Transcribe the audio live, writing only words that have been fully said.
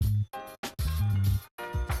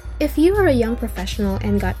If you are a young professional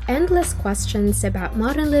and got endless questions about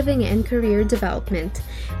modern living and career development,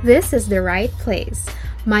 this is the right place.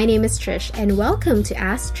 My name is Trish and welcome to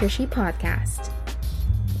Ask Trishy Podcast.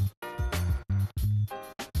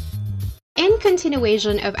 In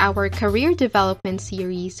continuation of our career development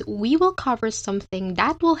series, we will cover something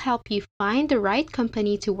that will help you find the right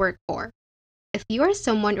company to work for. If you are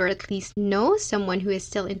someone or at least know someone who is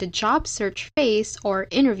still in the job search phase or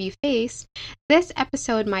interview phase, this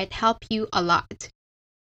episode might help you a lot.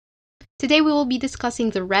 Today we will be discussing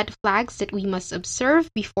the red flags that we must observe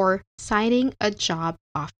before signing a job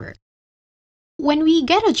offer. When we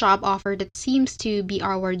get a job offer that seems to be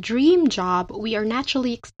our dream job, we are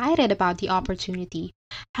naturally excited about the opportunity.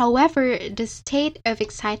 However, the state of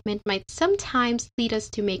excitement might sometimes lead us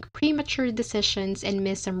to make premature decisions and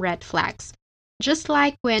miss some red flags. Just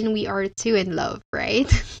like when we are too in love,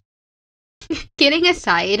 right? Kidding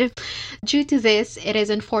aside, due to this, it is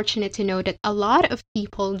unfortunate to know that a lot of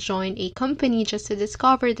people join a company just to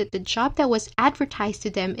discover that the job that was advertised to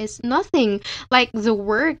them is nothing like the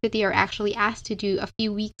work that they are actually asked to do a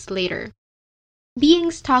few weeks later. Being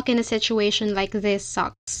stuck in a situation like this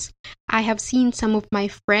sucks. I have seen some of my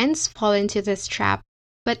friends fall into this trap,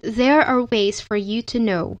 but there are ways for you to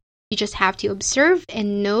know. You just have to observe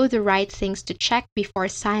and know the right things to check before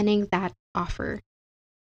signing that offer.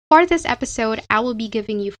 For this episode, I will be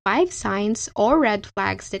giving you 5 signs or red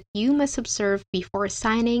flags that you must observe before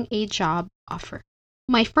signing a job offer.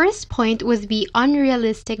 My first point would be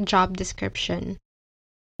unrealistic job description.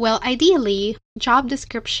 Well, ideally, job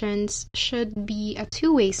descriptions should be a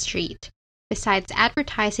two-way street. Besides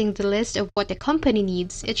advertising the list of what the company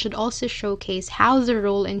needs, it should also showcase how the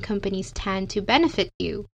role and company stand to benefit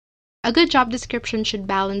you. A good job description should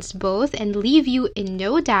balance both and leave you in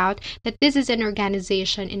no doubt that this is an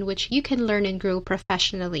organization in which you can learn and grow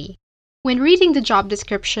professionally. When reading the job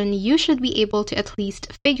description, you should be able to at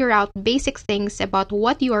least figure out basic things about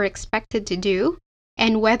what you are expected to do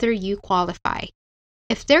and whether you qualify.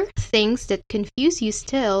 If there are things that confuse you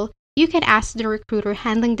still, you can ask the recruiter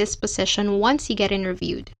handling this position once you get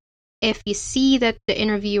interviewed. If you see that the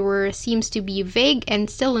interviewer seems to be vague and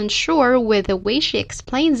still unsure with the way she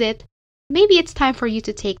explains it, maybe it's time for you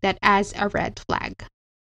to take that as a red flag.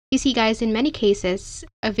 You see, guys, in many cases,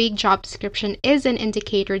 a vague job description is an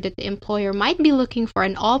indicator that the employer might be looking for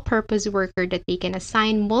an all-purpose worker that they can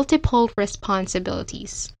assign multiple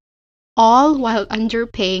responsibilities, all while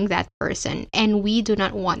underpaying that person, and we do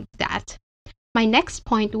not want that. My next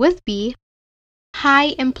point would be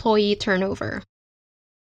high employee turnover.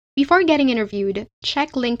 Before getting interviewed,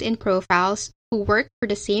 check LinkedIn profiles who work for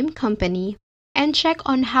the same company and check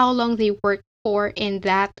on how long they worked for in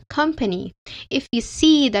that company. If you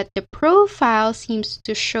see that the profile seems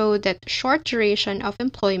to show that short duration of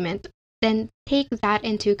employment, then take that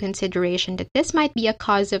into consideration that this might be a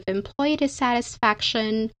cause of employee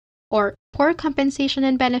dissatisfaction or poor compensation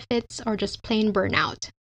and benefits or just plain burnout.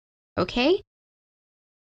 Okay?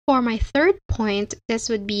 For my third point, this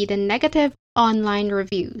would be the negative online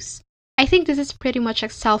reviews. I think this is pretty much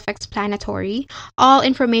self-explanatory. All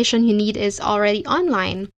information you need is already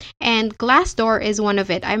online, and Glassdoor is one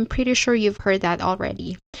of it. I'm pretty sure you've heard that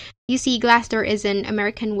already. You see, Glassdoor is an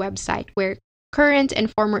American website where current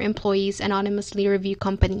and former employees anonymously review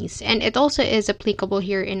companies, and it also is applicable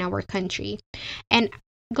here in our country. And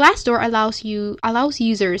Glassdoor allows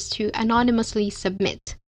users to anonymously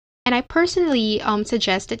submit. And I personally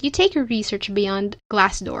suggest that you take your research beyond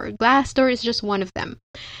Glassdoor. Glassdoor is just one of them.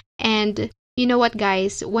 And you know what,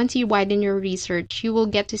 guys? Once you widen your research, you will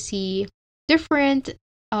get to see different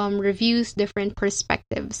reviews, different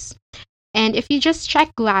perspectives. And if you just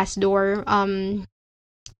check Glassdoor,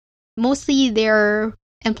 mostly they're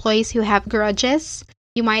employees who have grudges.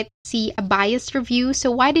 You might see a biased review.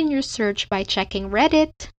 So widen your search by checking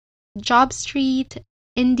Reddit, JobStreet,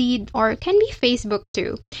 Indeed, or can be Facebook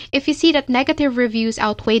too. If you see that negative reviews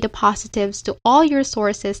outweigh the positives to all your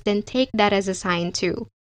sources, then take that as a sign too.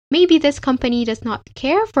 Maybe this company does not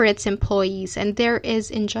care for its employees and there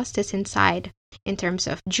is injustice inside in terms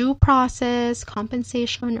of due process,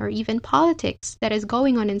 compensation, or even politics that is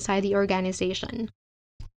going on inside the organization.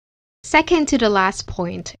 Second to the last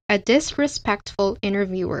point, a disrespectful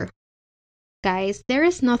interviewer. Guys, there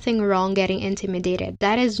is nothing wrong getting intimidated.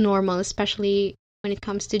 That is normal, especially when it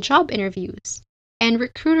comes to job interviews. And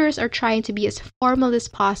recruiters are trying to be as formal as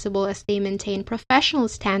possible as they maintain professional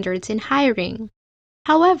standards in hiring.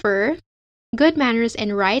 However, good manners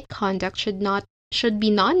and right conduct should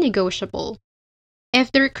be non-negotiable.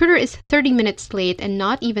 If the recruiter is 30 minutes late and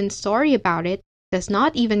not even sorry about it, does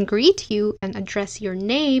not even greet you and address your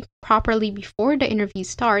name properly before the interview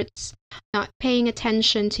starts, not paying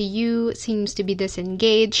attention to you, seems to be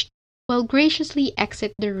disengaged, will graciously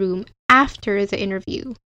exit the room after the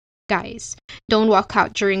interview. Guys, don't walk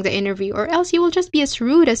out during the interview or else you will just be as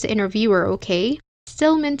rude as the interviewer, okay?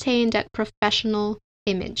 Still maintain that professional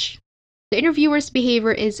image. The interviewer's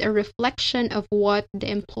behavior is a reflection of what the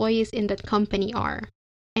employees in that company are,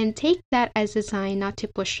 and take that as a sign not to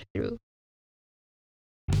push through.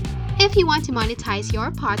 If you want to monetize your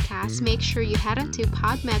podcast, make sure you head on to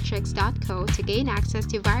podmetrics.co to gain access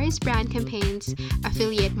to various brand campaigns,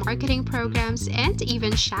 affiliate marketing programs, and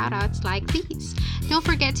even shoutouts like these. Don't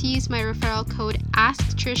forget to use my referral code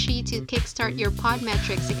AskTrishi to kickstart your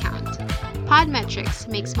Podmetrics account. Podmetrics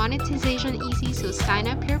makes monetization easy, so sign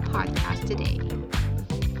up your podcast today.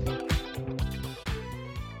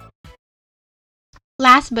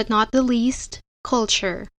 Last but not the least,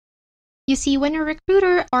 culture. You see, when a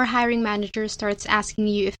recruiter or hiring manager starts asking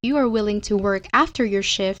you if you are willing to work after your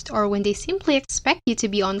shift, or when they simply expect you to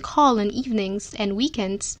be on call on evenings and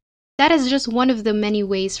weekends, that is just one of the many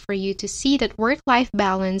ways for you to see that work-life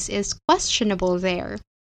balance is questionable there.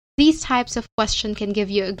 These types of questions can give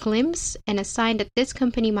you a glimpse and a sign that this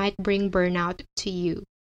company might bring burnout to you.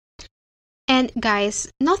 And guys,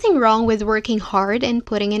 nothing wrong with working hard and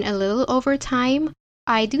putting in a little overtime.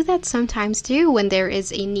 I do that sometimes too when there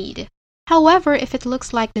is a need. However, if it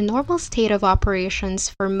looks like the normal state of operations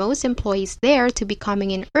for most employees there to be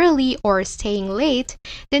coming in early or staying late,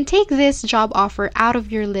 then take this job offer out of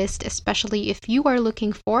your list, especially if you are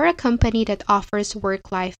looking for a company that offers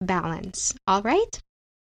work-life balance. All right?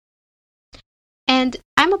 And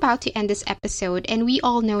I'm about to end this episode, and we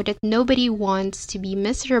all know that nobody wants to be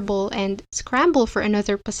miserable and scramble for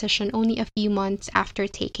another position only a few months after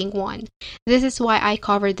taking one. This is why I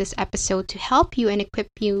covered this episode to help you and equip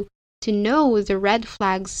you to know the red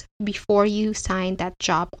flags before you sign that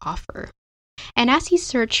job offer. And as you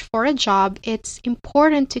search for a job, it's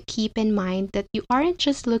important to keep in mind that you aren't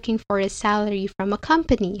just looking for a salary from a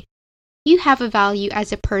company. You have a value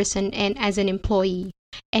as a person and as an employee,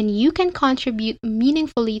 and you can contribute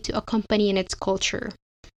meaningfully to a company and its culture.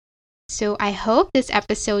 So I hope this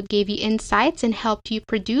episode gave you insights and helped you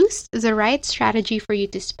produce the right strategy for you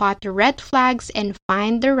to spot the red flags and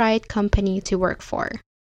find the right company to work for.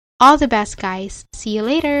 All the best, guys. See you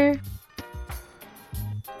later.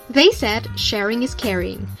 They said sharing is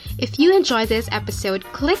caring. If you enjoyed this episode,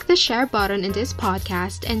 click the share button in this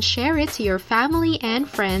podcast and share it to your family and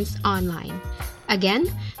friends online. Again,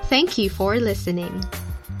 thank you for listening.